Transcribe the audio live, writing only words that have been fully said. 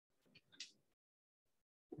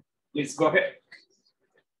Please go ahead.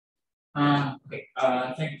 Okay,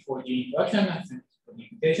 thank you for the introduction. Thank you for the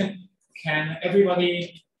invitation. Can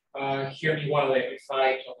everybody hear me well if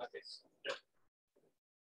I talk like this?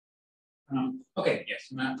 Okay,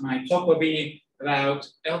 yes, my talk will be about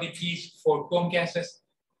LDPs for Coulomb gases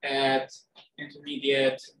at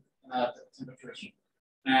intermediate temperature regime.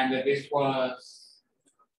 And this was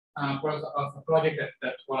part of a project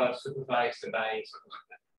that was supervised by something like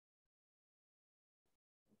that.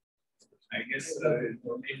 I guess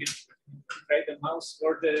maybe try the mouse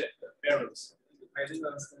or the arrows. I didn't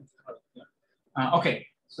understand how. Yeah. Okay,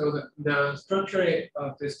 so the structure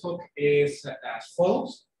of this talk is as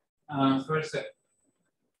follows. First,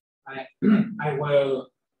 I will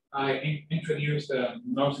introduce the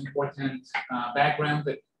most important background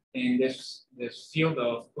in this field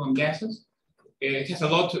of Coulomb gases. It has a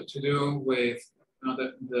lot to do with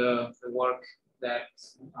the work that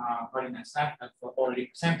Harding and staff have already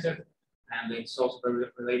presented, and it's also very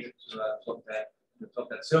related to the talk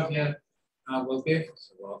that Sylvia will give.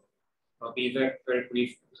 So I'll be very, very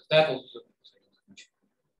brief with that also.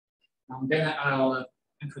 Then I'll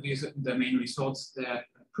introduce the main results that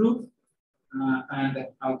prove, and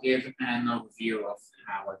I'll give an overview of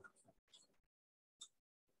how it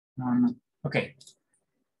performs. Okay.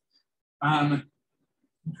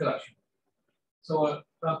 Introduction. So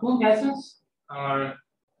Coulomb gases are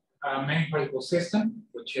a many particle system,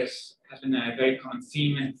 which has been a very common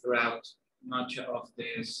theme throughout much of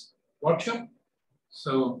this workshop.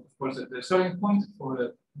 So, of course, the starting point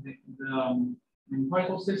for the many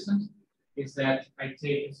particle systems is that I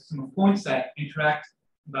take a system of points that interact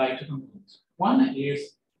by two components. One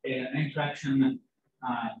is an interaction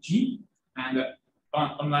G, and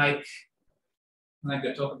unlike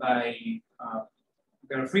the talk by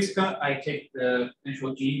Friska, I take the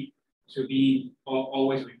potential G to be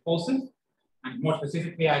always repulsive, and more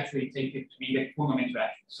specifically, I actually take it to be the Coulomb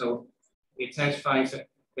interaction. So it satisfies that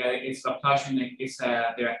its Laplacian is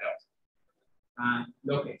a direct delta.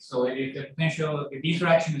 Okay, so if the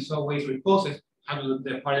interaction is always repulsive, how do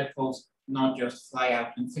the particles not just fly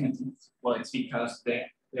out to infinity? Well, it's because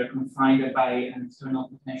they're confined by an external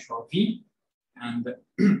potential V, and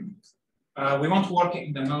we want to work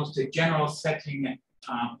in the most general setting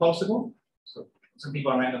possible. So some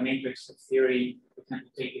people around the matrix theory tend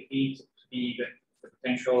to take a V to be the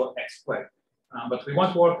potential x squared. But we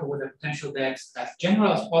want to work with a potential that's as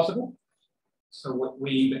general as possible. So what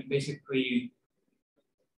we basically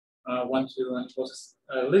want to impose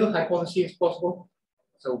a little hypothesis as possible.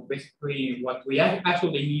 So basically what we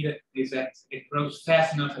actually need is that it grows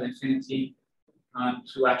fast enough at infinity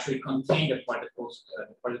to actually contain the particles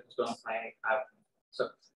don't fly out. So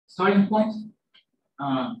starting point,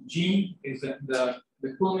 G is the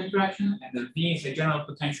Coulomb interaction, and the V is a general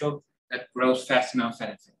potential that grows fast enough at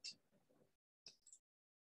infinity.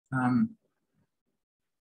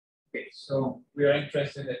 Okay, so we are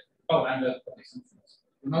interested in,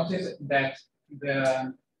 notice that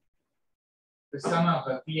the sum of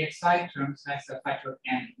the VXI terms has a factor of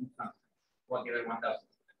n in front, while the other one doesn't.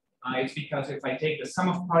 It's because if I take the sum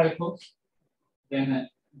of particles, then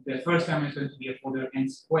the first term is going to be a order n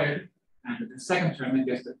squared, and the second term is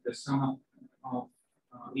just the sum of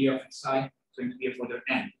E of xi is going to be a order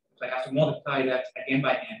n. So I have to multiply that again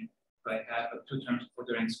by n. So I have two terms of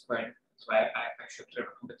order n squared. So I actually observe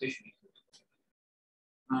a competition.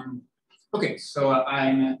 Okay, so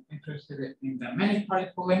I'm interested in the many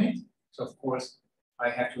particle limit. So of course, I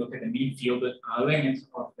have to look at the mean field limit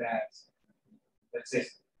of that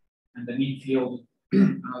system. And the mean field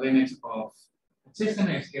limit of the system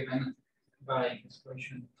is given by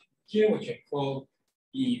expression here, which I call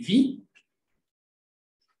EV,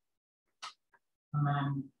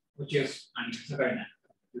 which is, it's a very nice.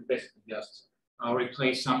 We basically just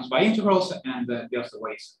replace sums by integrals and just the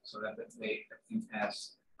weights, so that everything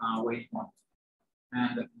has weight one.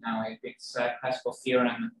 And now it's a classical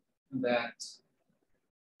theorem that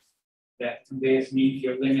this mean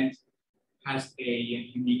field limit has a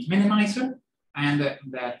unique minimizer, and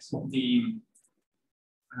that the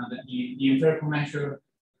empirical measure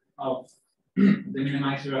of the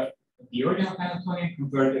minimizer of the original Hamiltonian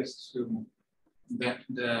converges to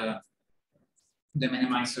the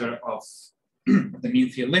minimizer of the mean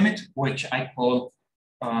field limit, which I call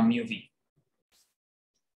mu v.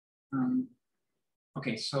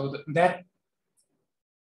 Okay, so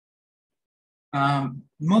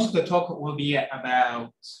most of the talk will be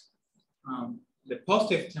about the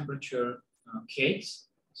positive temperature case.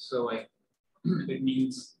 So it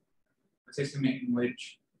means a system in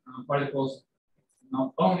which particles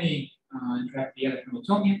not only interact via the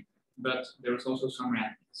Hamiltonian, but there is also some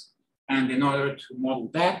randomness. And in order to model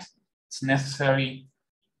that, it's necessary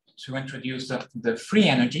to introduce the free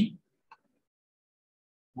energy,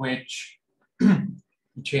 which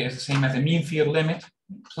is the same as the mean field limit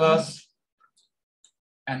plus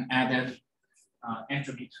an added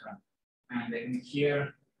entropy term. And in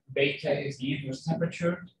here, beta is the inverse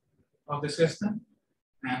temperature of the system,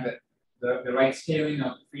 and the right scaling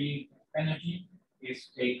of free energy is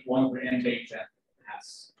to take 1 over n beta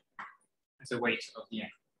as the weight of the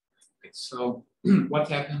entropy. Okay, so what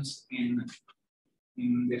happens in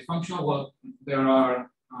this function? Well, there are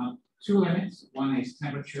two limits. One is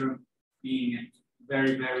temperature being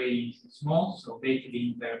very, very small, so beta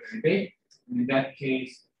being very, very big. And in that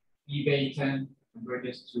case, E beta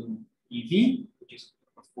converges to EV, which is,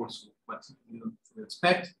 of course, what you would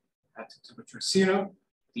expect at temperature 0.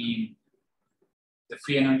 The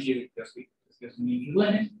free energy is just an EV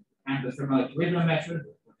limit, and the thermal equilibrium measure,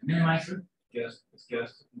 the minimizer, is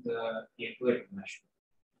just the equilibrium measure.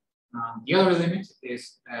 The other limit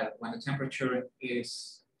is when the temperature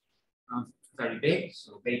is very big,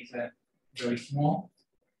 so beta very small,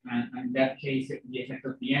 and in that case, the effect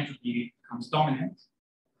of the entropy becomes dominant,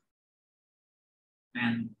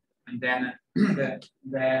 and then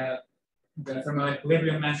the thermal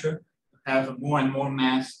equilibrium measure have more and more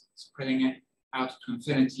mass, spreading it out to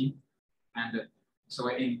infinity, and so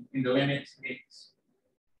in the limit,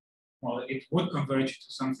 it would converge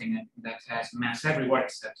to something that has mass everywhere,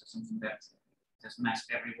 except to something that has mass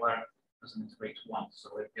everywhere doesn't integrate to 1,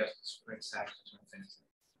 so it just spreads out to infinity.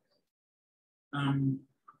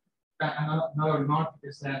 Another remark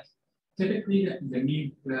is that typically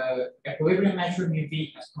the equilibrium measure mu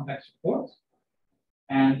v has convex support,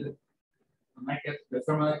 and like the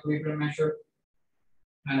thermal equilibrium measure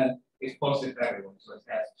is positive everywhere, so it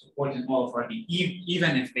has support in all of RD,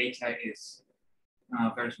 even if beta is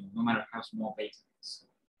very small, no matter how small beta is.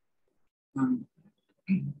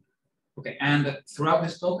 Okay, and throughout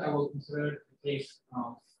this talk, I will consider the case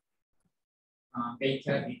of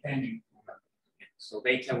beta depending on that. So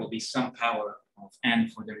beta will be some power of n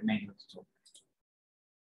for the remainder of the talk.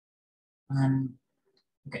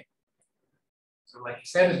 Okay, so like I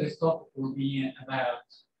said, this talk will be about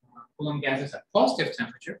Coulomb gases at positive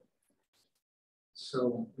temperature.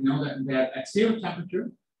 So we know that at 0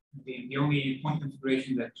 temperature, the only point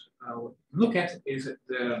configuration that we'll look at is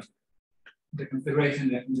the configuration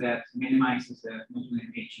that minimizes the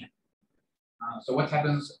Hamiltonian Hn. So what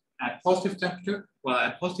happens at positive temperature? Well,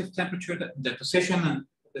 at positive temperature, the position of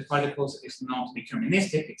the particles is not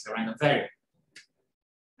deterministic, it's a random variable.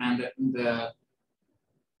 And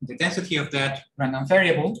the density of that random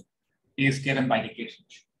variable is given by the Gibbs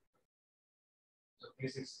measure. So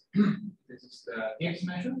this is the Gibbs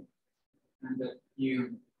measure, and that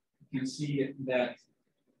you can see that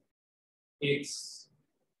its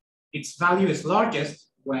value is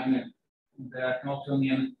largest when the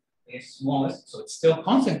Hamiltonian is smallest, so it still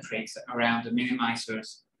concentrates around the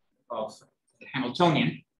minimizers of the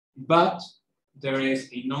Hamiltonian, but there is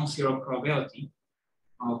a non-zero probability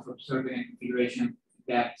of observing a configuration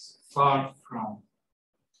that's far from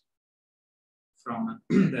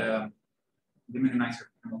the minimizer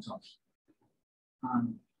Hamiltonian.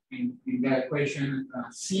 In that equation,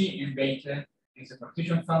 C in beta is a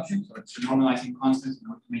partition function, so it's a normalizing constant in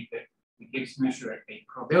order to make the Gibbs measure a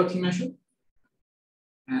probability measure.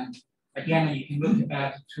 And again, you can look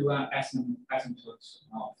at two asymptotes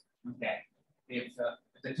of that. If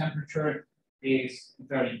the temperature is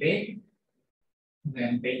very big,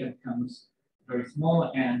 then beta becomes very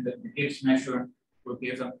small, and the Gibbs measure will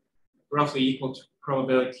give a roughly equal to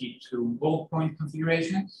probability to all point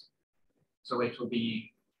configurations. So it will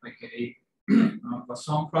be like a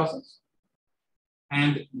Poisson process.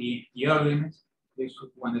 And the other limit is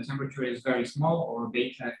when the temperature is very small or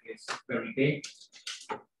beta is very big.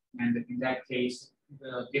 And in that case,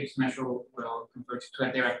 the Gibbs measure will convert to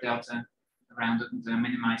a Dirac delta around the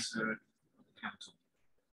minimizer of the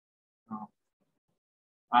Hamiltonian.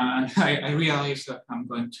 And I realize that I'm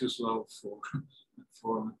going too slow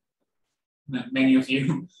for many of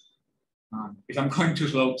you. If I'm going too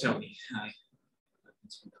slow, tell me.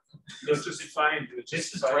 Just to define,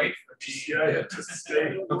 this is great for me. Yeah, just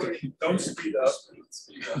stay. Okay. Don't speed up.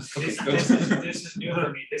 Okay. This is new for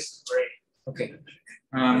me. This is great. Okay.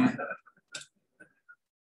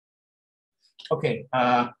 Okay.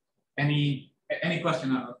 Any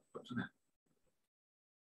question up to now?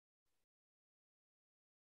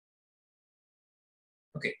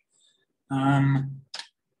 Okay.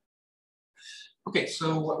 Okay,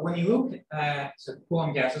 so when you look at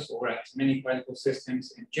Coulomb gases or at many particle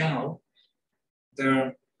systems in general,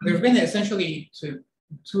 there have been essentially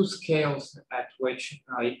two scales at which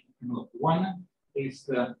you can look. One is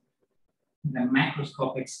the the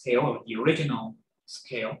macroscopic scale or the original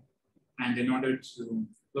scale. And in order to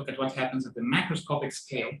look at what happens at the macroscopic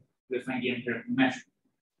scale, we find the empirical measure.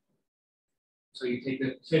 So you take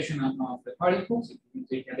the position of the particles, you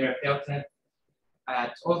take their delta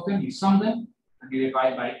at all of them, you sum them, and you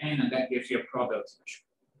divide by n, and that gives you a probability measure.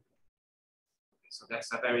 So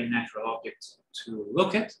that's a very natural object to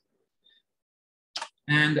look at.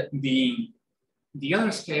 And the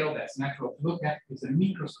other scale that's natural to look at is a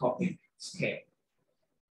microscopic scale.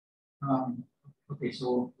 Okay,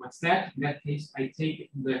 so what's that? In that case, I take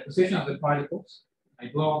the position of the particles, I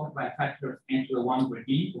blow up by a factor of n to the 1 over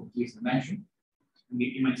d, which is the measure. And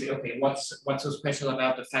you might say, okay, what's so special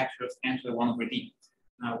about the factor of n to the 1 over d?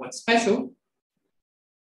 What's special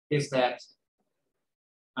is that,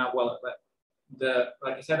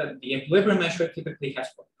 like I said, the equilibrium measure typically has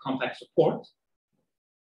compact support.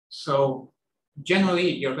 So generally,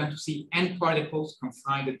 you're going to see n particles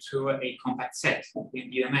confined to a compact set in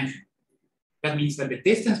the dimension. That means that the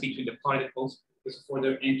distance between the particles is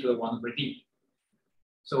further n to the 1 over d.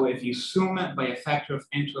 So if you zoom by a factor of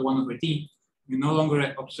n to the 1 over d, you no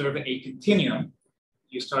longer observe a continuum,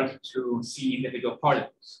 you start to see individual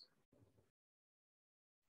particles.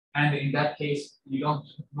 And in that case, you don't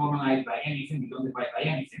normalize by anything, you don't divide by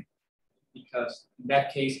anything, because in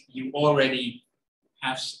that case, you already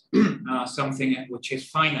have something which is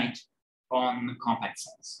finite on compact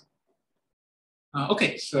sets.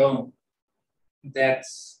 Okay, so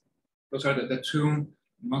those are the two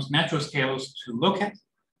most natural scales to look at.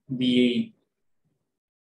 The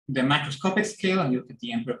macroscopic scale, and you look at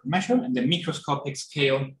the empirical measure, and the microscopic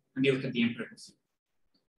scale, and you look at the empirical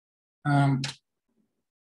field.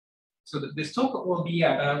 So this talk will be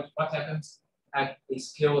about what happens at a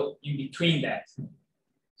scale in between that.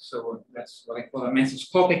 So that's what I call a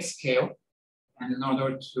mesoscopic scale. And in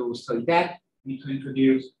order to study that, we need to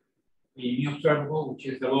introduce the new observable, which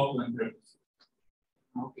is the local empirical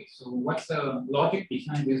field. Okay, so what's the logic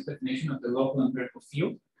behind this definition of the local empirical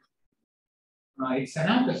field? It's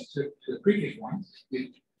analogous to the previous one. You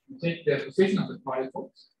take the position of the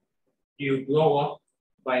particles, you blow up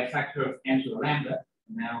by a factor of n to the lambda.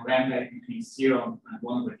 Now lambda is between 0 and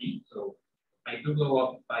 1 over d. So I do blow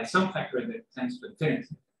up by some factor that tends to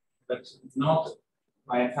infinity, but not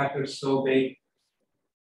by a factor so big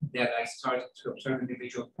that I start to observe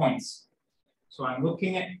individual points. So I'm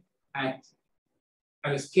looking at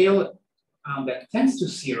a scale that tends to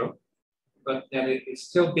 0, but that it is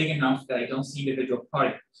still big enough that I don't see individual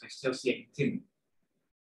particles. I still see a continuum.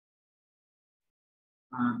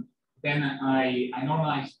 Then I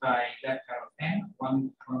normalize by that power of n,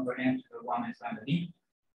 1 over n to the 1 is lambda d.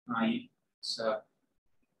 It's a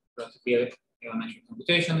relatively elementary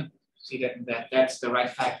computation. See that's the right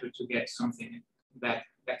factor to get something that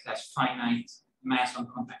has finite mass on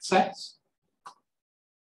compact sets.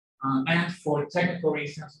 And for technical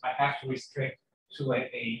reasons, I have to restrict to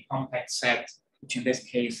a compact set, which in this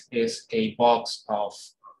case is a box of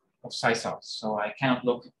size R. So I cannot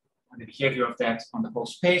look at the behavior of that on the whole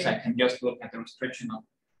space. I can just look at the restriction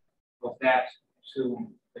of that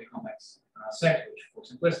to the compact set, which for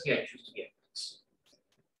simplicity I choose to be X.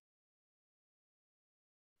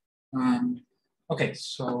 Okay,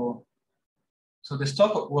 so this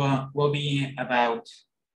talk will be about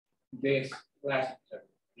this last term,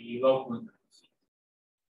 the local empirical field.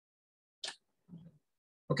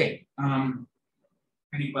 Okay,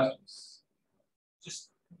 any questions? Just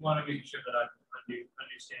want to make sure that I'm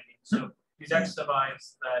understanding. So these X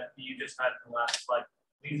subis that you just had in the last slide,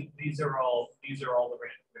 these are all the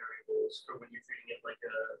random variables for when you're treating it like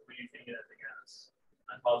when you're treating it as a gas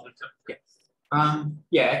and positive temperature.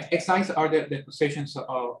 Yeah, Xi's are the positions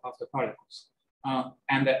of the particles.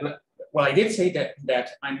 Well, I did say that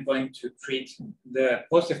I'm going to treat the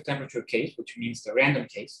positive temperature case, which means the random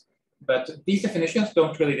case, but these definitions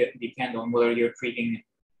don't really depend on whether you're treating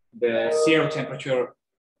the 0 temperature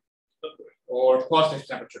or positive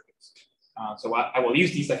temperature case. So I will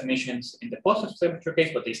use these definitions in the positive temperature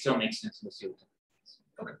case, but they still make sense in the 0 temperature case.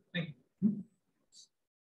 Okay, thank you.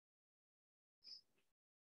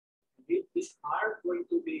 Is R going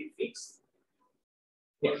to be fixed?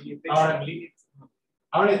 Yes,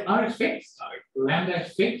 R is fixed, lambda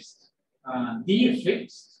is fixed, D is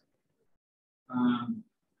fixed,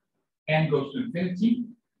 N goes to infinity,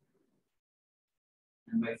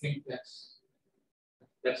 and I think that's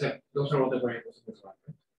it. Those are all the variables of this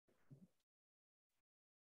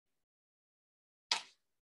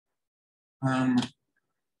one.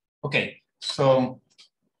 Okay, so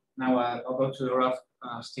now I'll go to the rough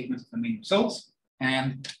statement of the main results,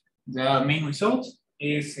 and the main result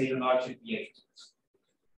is a large deviation.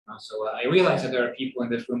 So I realize that there are people in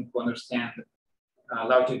this room who understand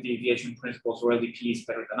larger deviation principles or LDPs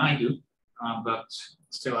better than I do, but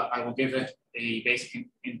still I will give it a basic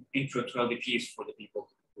intro to LDPs for the people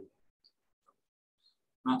who.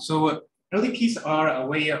 So LDPs are a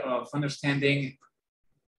way of understanding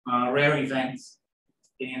rare events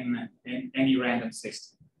in any random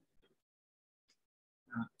system.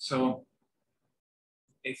 So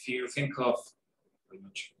if you think of pretty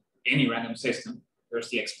much any random system, there's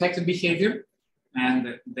the expected behavior,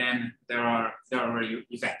 and then there are rare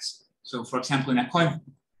events. So for example, in a coin,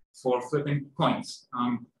 for flipping coins,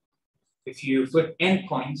 if you flip n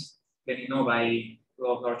coins, then you know by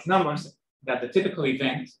law of large numbers that the typical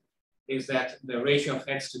event is that the ratio of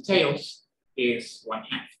heads to tails is 1/2.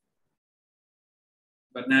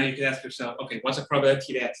 But now you could ask yourself, okay, what's the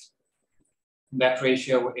probability that that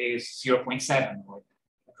ratio is 0.7 or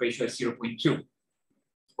that ratio is 0.2?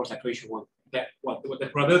 Of course, that ratio will, the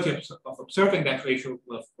probability of observing that ratio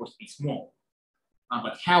will of course be small,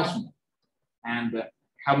 but how small? And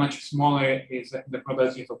how much smaller is the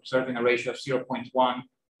probability of observing a ratio of 0.1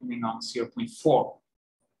 and not 0.4?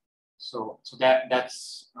 So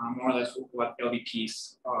that's more or less what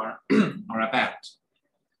LDPs are about.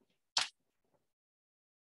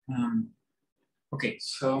 Okay,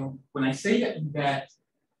 so when I say that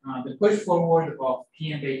the push forward of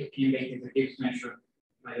P and beta is a Gibbs measure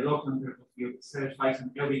by the local empirical field satisfies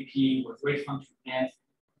an LDP with weight function f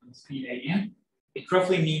and speed an, it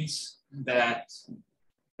roughly means that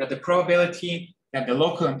the probability that the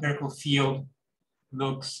local empirical field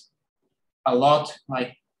looks a lot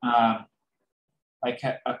like a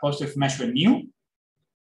positive measure mu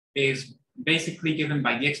is basically given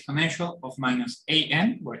by the exponential of minus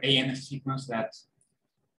an, where an is a sequence that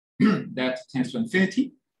tends to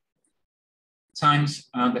infinity, times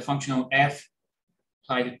the functional f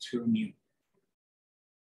applied to mu.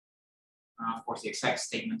 Of course, the exact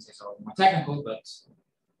statement is a little more technical,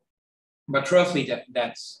 but roughly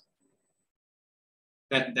that's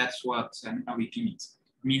what an LDP means.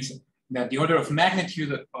 It means that the order of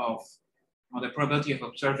magnitude of the probability of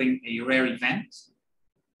observing a rare event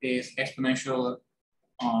is exponential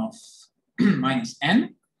of minus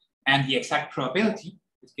n, and the exact probability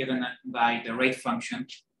is given by the rate function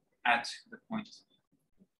at the point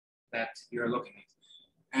that you're looking at.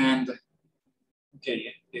 And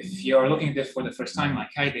okay, if you're looking at this for the first time,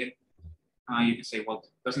 like I did, you can say, well,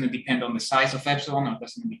 doesn't it depend on the size of epsilon, or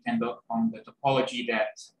doesn't it depend on the topology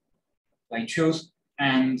that I chose?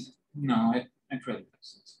 And no, it really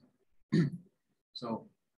does. So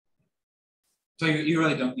you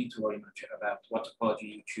really don't need to worry much about what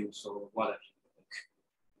topology you choose or what.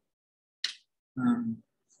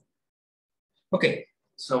 Okay,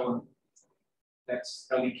 so that's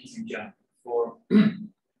LDPs in general.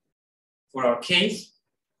 For our case,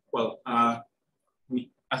 well,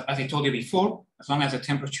 as I told you before, as long as the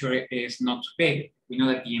temperature is not too big, we know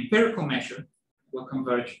that the empirical measure will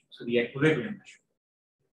converge to the equilibrium measure.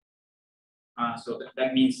 So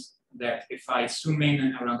that means that if I zoom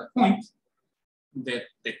in around the point, the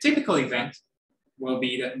typical event will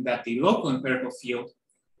be that the local empirical field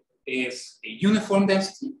is a uniform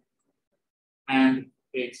density, and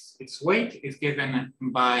its weight is given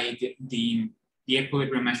by the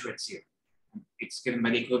equilibrium measure at 0. It's given by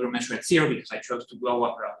the equilibrium measure at 0 because I chose to blow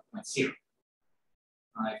up around the point 0.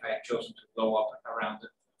 If I had chosen to blow up around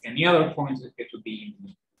any other point, it would be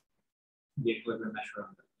in the equilibrium measure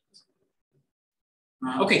around the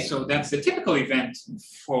okay, so that's the typical event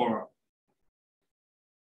for.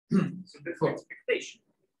 So that's the expectation.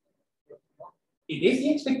 It is the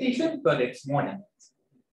expectation, but it's more than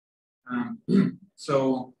that.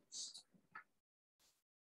 So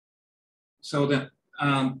the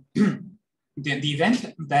the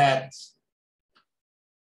event that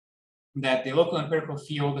the local empirical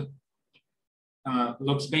field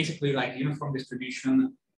looks basically like a uniform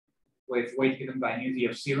distribution with weight given by mu d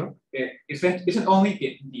of 0. It isn't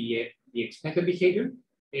only the expected behavior.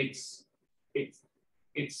 It's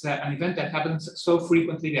an event that happens so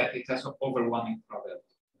frequently that it has overwhelming probability.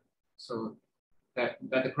 So that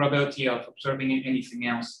the probability of observing anything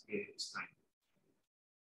else is tiny.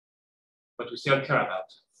 But we still care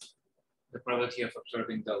about the probability of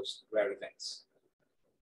observing those rare events.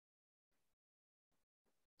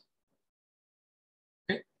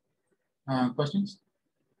 Okay. Questions?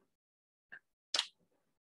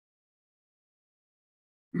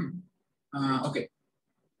 Okay.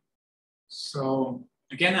 So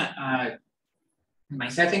again, in my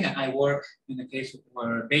setting, I work in a case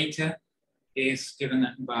where beta is given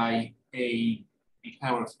by a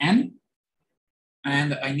power of n,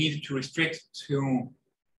 and I need to restrict to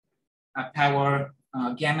a power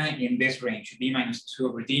gamma in this range, d minus 2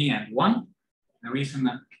 over d and 1. The reason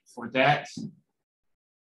for that,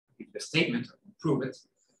 the statement, prove it,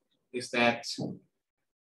 is that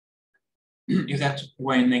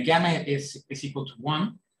when the gamma is equal to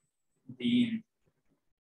 1, the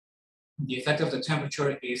effect of the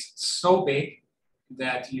temperature is so big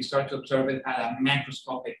that you start to observe it at a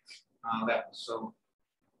macroscopic level. So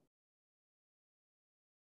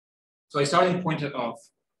a starting point of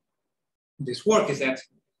this work is that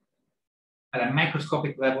at a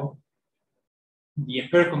macroscopic level, the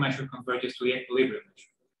empirical measure converges to the equilibrium measure.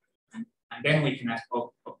 And then we can ask,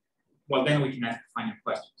 then we can ask final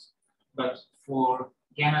questions. But for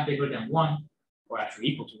gamma bigger than 1, or actually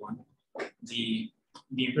equal to 1, the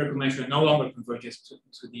empirical measure no longer converges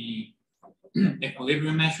to the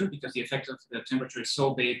equilibrium measure because the effect of the temperature is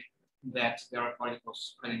so big that there are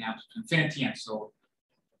particles spreading out to infinity, and so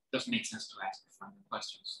it doesn't make sense to ask final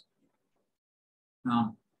questions.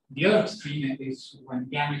 The other extreme is when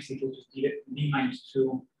gamma is equal to d minus 2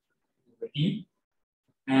 over d.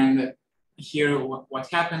 And here what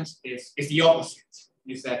happens is the opposite,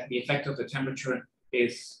 is that the effect of the temperature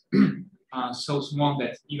is so small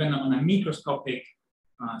that even on a microscopic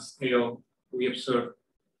scale, we observe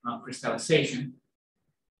crystallization.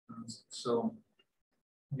 So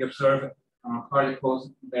we observe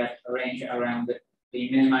particles that arrange around the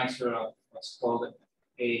minimizer of what's called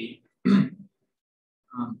a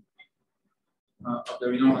of the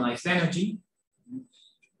renormalized energy.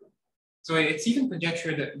 So it's even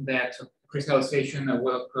conjectured that crystallization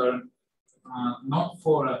will occur not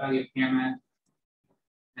for a value of gamma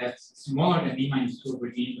that's smaller than d minus 2 over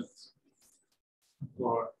d, but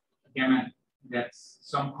for gamma that's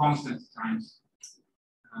some constant times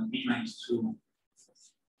d minus 2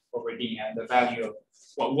 over d, and the value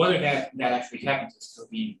of whether that actually happens is still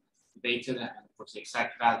being debated, and of course the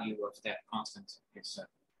exact value of that constant is a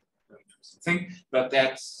very interesting thing. But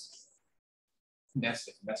that's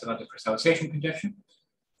about the crystallization conjecture.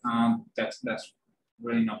 That's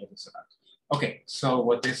really not what it's about. Okay, so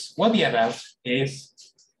what this will be about is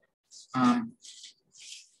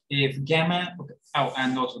if gamma. Okay, oh,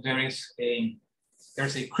 and also there's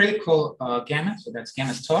a critical gamma, so that's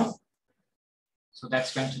gamma star. So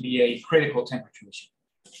that's going to be a critical temperature regime.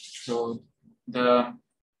 So the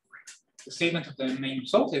statement of the main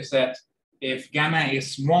result is that if gamma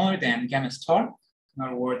is smaller than gamma star, in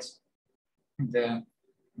other words, the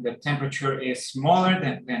temperature is smaller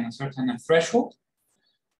than a certain threshold,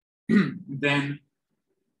 then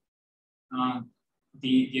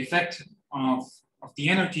the effect of the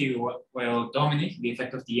energy will dominate. The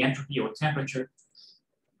effect of the entropy or temperature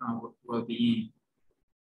will be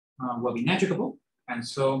negligible, and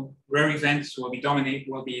so rare events will be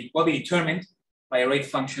determined by a rate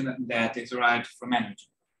function that is derived from energy.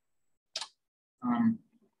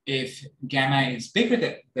 If gamma is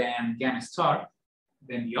bigger than gamma star,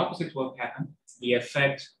 then the opposite will happen. The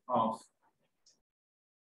effect of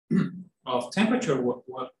temperature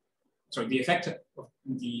the effect of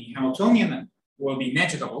the Hamiltonian will be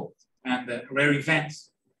negligible, and the rare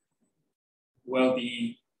events will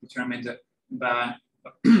be determined by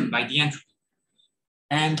the entropy.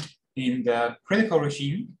 And in the critical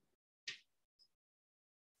regime,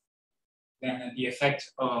 then the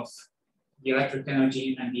effect of the electric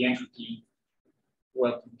energy and the entropy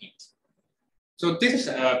will compete. So this is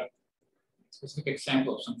a specific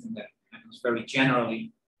example of something that happens very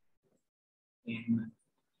generally in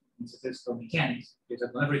statistical mechanics, because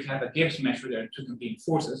whenever you have a Gibbs measure, there are two competing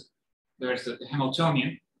forces. There's the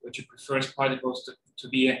Hamiltonian, which prefers particles to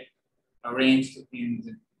be arranged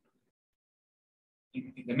in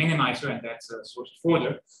the minimizer, and that's a source of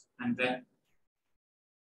order. And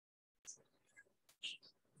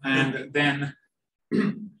then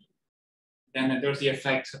there's the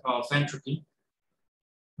effect of entropy,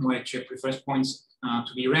 which prefers points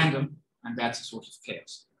to be random, and that's a source of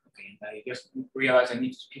chaos. Okay, I just realized I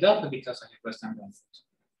need to speed up because I have less time than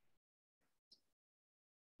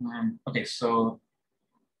thought. Okay, so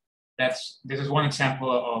this is one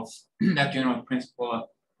example of that general principle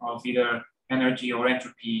of either energy or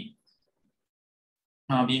entropy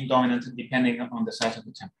being dominant depending on the size of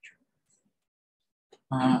the temperature.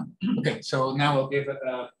 Okay, so now I'll give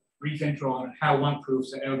a brief intro on how one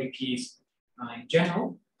proves LDPs in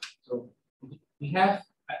general. So we have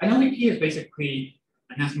an LDP is basically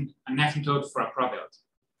an asymptote for a probability.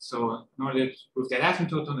 So in order to prove that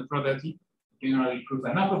asymptote on the probability, you generally prove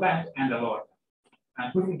an upper bound and a lower bound.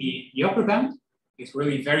 And proving the upper bound is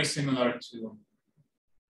really very similar to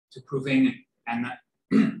proving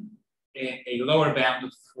a lower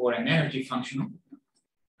bound for an energy function.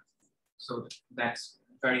 So that's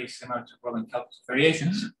very similar to Coulomb calculus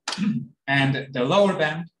variations. And the lower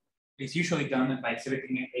bound is usually done by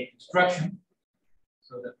exhibiting a construction.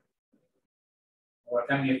 So that our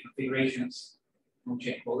family of configurations which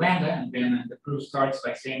equal lambda, and then the proof starts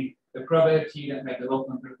by saying the probability that the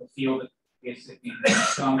local empirical field is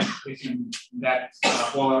in that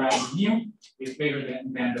wall around mu is bigger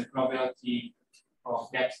than the probability of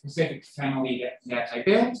that specific family that I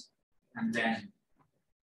built, and then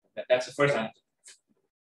that's the first answer.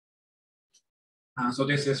 So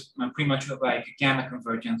this is pretty much like gamma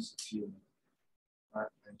convergence if you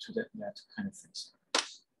are into that kind of things.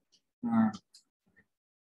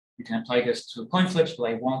 You can apply this to coin flips, but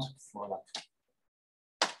I won't for life.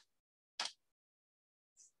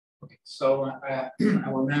 Okay, so I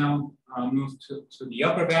will now move to the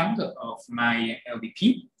upper bound of my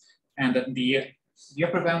LDP, and the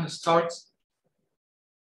upper bound starts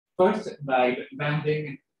first by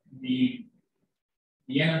bounding the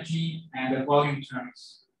energy and the volume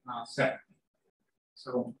terms separately.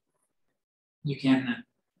 So you can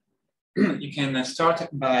start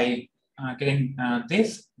by getting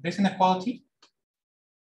this inequality,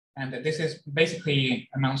 and this is basically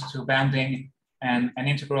amounts to bounding an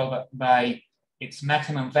integral by its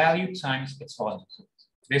maximum value times its volume. So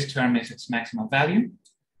this term is its maximum value.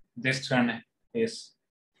 This term is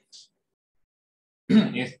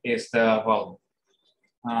the volume.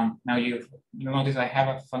 Now you notice I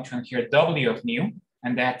have a function here w of mu,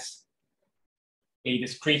 and that's a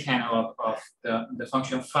discrete handle of the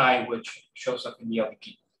function phi, which shows up in the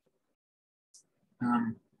LDP.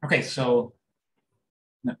 Okay, so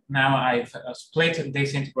now I've split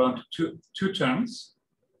this integral into two terms,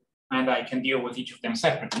 and I can deal with each of them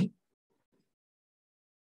separately.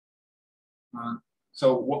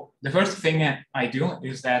 So the first thing I do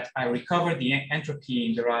is that I recover the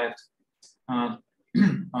entropy derived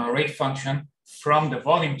rate function from the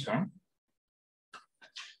volume term,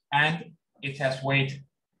 and it has weight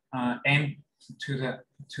n to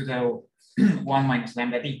the 1 minus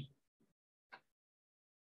lambda d.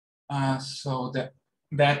 So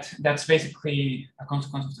that's basically a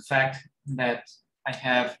consequence of the fact that I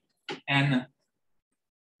have n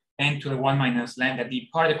to the 1 minus lambda d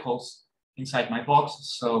particles inside my box.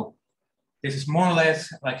 So this is more or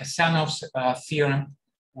less like a Sanov's theorem,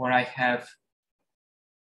 where I have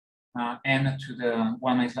n to the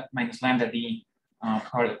 1 minus lambda d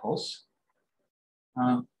particles.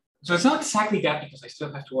 So it's not exactly that, because I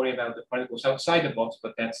still have to worry about the particles outside the box,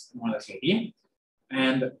 but that's more or less the idea.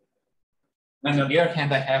 And on the other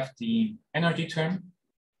hand, I have the energy term.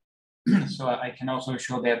 So I can also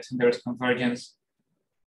show that there's convergence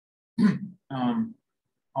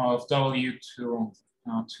of W to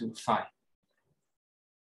phi.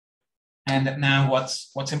 And now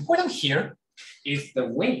what's important here is the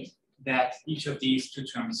weight that each of these two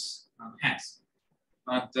terms has.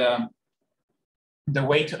 The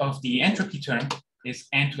weight of the entropy term is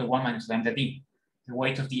n to the 1 minus lambda d. The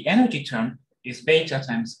weight of the energy term is beta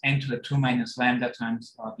times n to the 2 minus lambda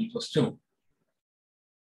times b plus 2.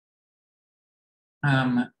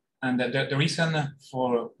 And the reason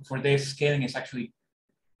for this scaling is actually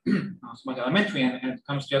somewhat elementary, and it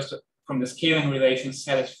comes just from the scaling relation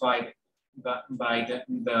satisfied by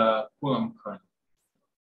the Coulomb kernel.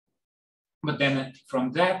 But then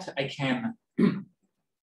from that, I can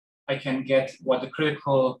get what the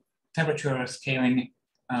critical temperature scaling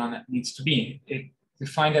needs to be. It's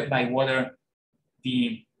defined by whether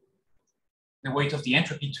the weight of the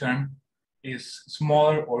entropy term is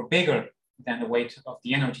smaller or bigger than the weight of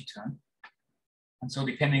the energy term. And so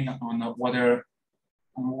depending on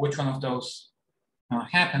which one of those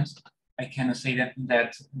happens, I can say that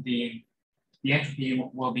the entropy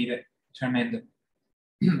will be determined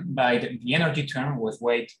by the energy term with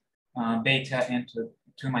weight beta n to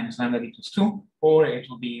 2 minus lambda d plus 2, or it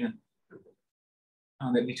will be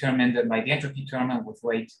determined by the entropy term with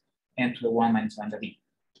weight n to the 1 minus lambda d.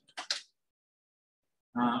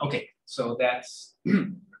 Okay, so that's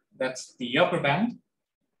the upper bound.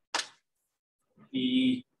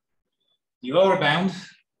 The lower bound,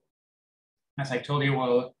 as I told you,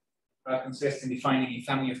 will consist in defining a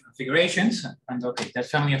family of configurations. And okay, that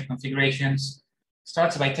family of configurations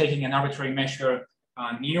starts by taking an arbitrary measure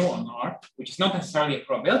mu on R, which is not necessarily a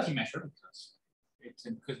probability measure, because it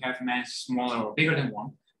could have mass smaller or bigger than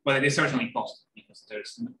 1, but it is certainly positive, because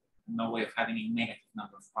there's no way of having a negative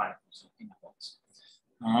number of particles in a box.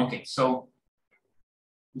 Okay, so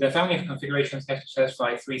the family of configurations has to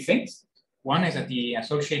satisfy three things. One is that the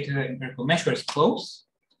associated empirical measure is close.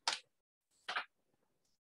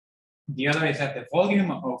 The other is that the volume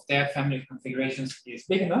of that family of configurations is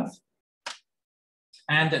big enough.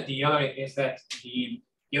 And the other is that the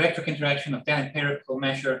electric interaction of that empirical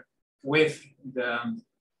measure with the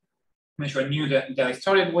measure nu that I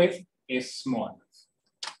started with is small enough.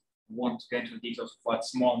 I won't get into the details of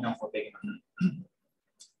what's small enough or big enough.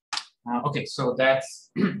 Okay, so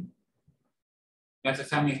that's a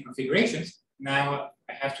family of configurations. Now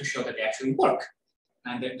I have to show that they actually work.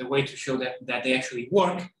 And the way to show that they actually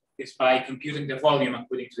work is by computing the volume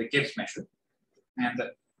according to the Gibbs measure. And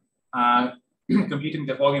computing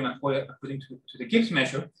the volume according to the Gibbs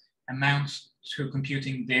measure amounts to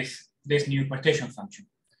computing this new partition function.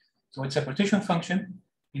 So it's a partition function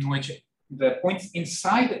in which the points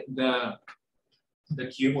inside the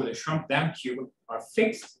cube or the shrunk down cube are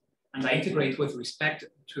fixed, and I integrate with respect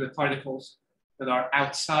to the particles that are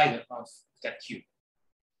outside of that cube.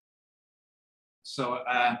 So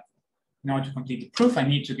in order to complete the proof, I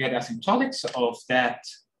need to get asymptotics of that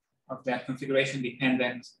configuration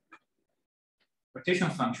dependent partition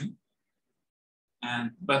function.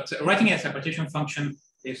 But writing it as a partition function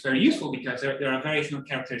is very useful because there are variational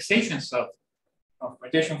characterizations of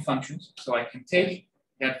partition functions. So I can take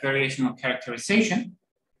that variational characterization.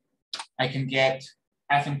 I can get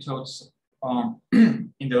asymptotes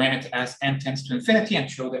in the limit as n tends to infinity and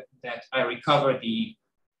show that I recover the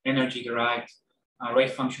energy derived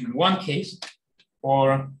rate function in one case,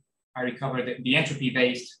 or I recover the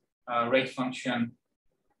entropy-based rate function,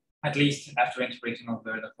 at least after integrating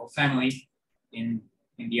over the whole family in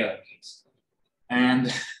the other case. And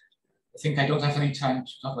I think I don't have any time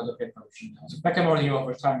to talk about the paper machine now. So back I'm already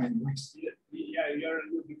over time anyways. Yeah, you're a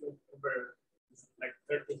little bit over like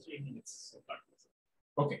 33 minutes so far.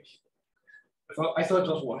 Okay. I thought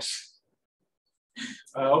it was worse.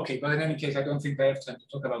 Okay, but in any case, I don't think I have time to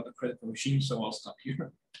talk about the critical regime, so I'll stop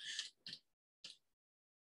here.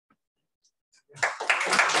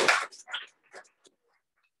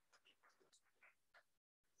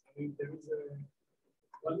 I mean, there is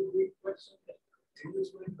one quick question. Can you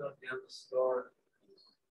explain about the store?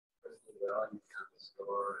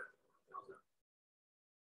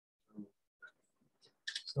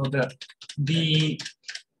 So what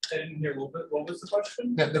was the question?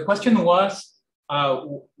 The question was,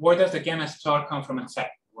 where does the gamma star come from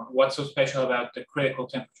inside? What's so special about the critical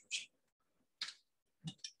temperature regime?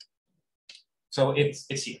 So it's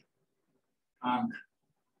here.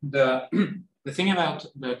 The thing about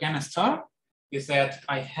the gamma star is that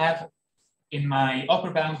I have in my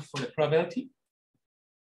upper bound for the probability,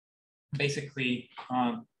 basically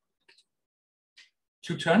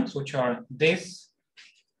two terms, which are this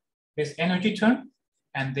energy term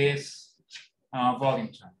and this volume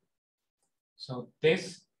term. So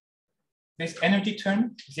this energy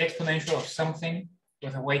term is the exponential of something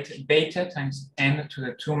with a weight beta times n to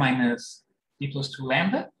the 2 minus d plus 2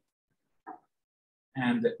 lambda.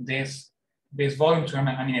 And this volume term,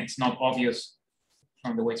 I mean, it's not obvious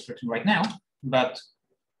from the way it's written right now, but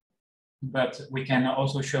we can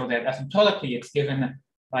also show that asymptotically it's given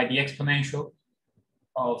by the exponential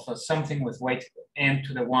of something with weight n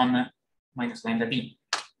to the 1 minus lambda d.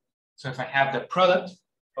 So if I have the product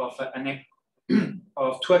of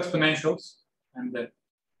two exponentials, and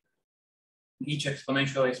each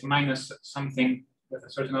exponential is minus something with a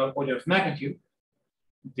certain order of magnitude,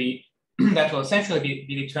 that will essentially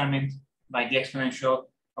be determined by the exponential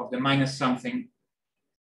of the minus something,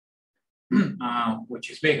 which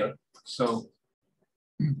is bigger. So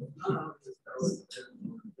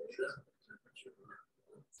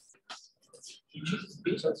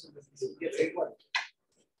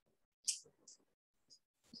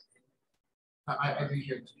I didn't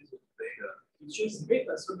hear it. It chooses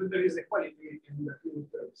beta, so that there is equality in the two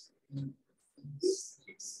terms. This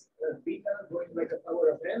is beta going by the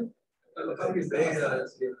power of n. How is beta?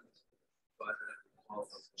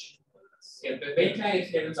 Yeah, the beta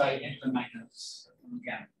is given by n to the minus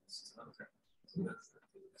gamma.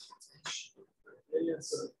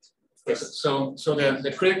 Yes, so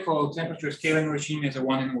the critical temperature scaling regime is the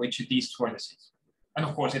one in which these two are the same. And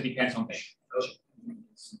of course, it depends on beta.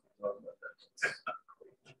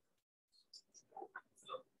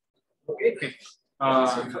 Okay.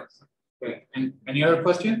 Okay. And any other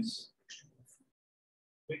questions?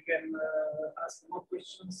 We can ask more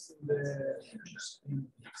questions in the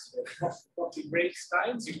coffee breaks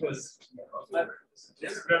time because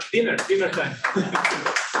dinner time.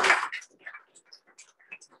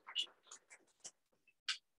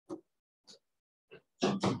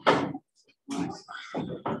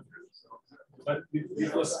 But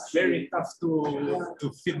it was very tough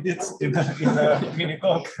to fit this in a mini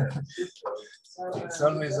talk. It's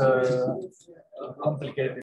always complicated.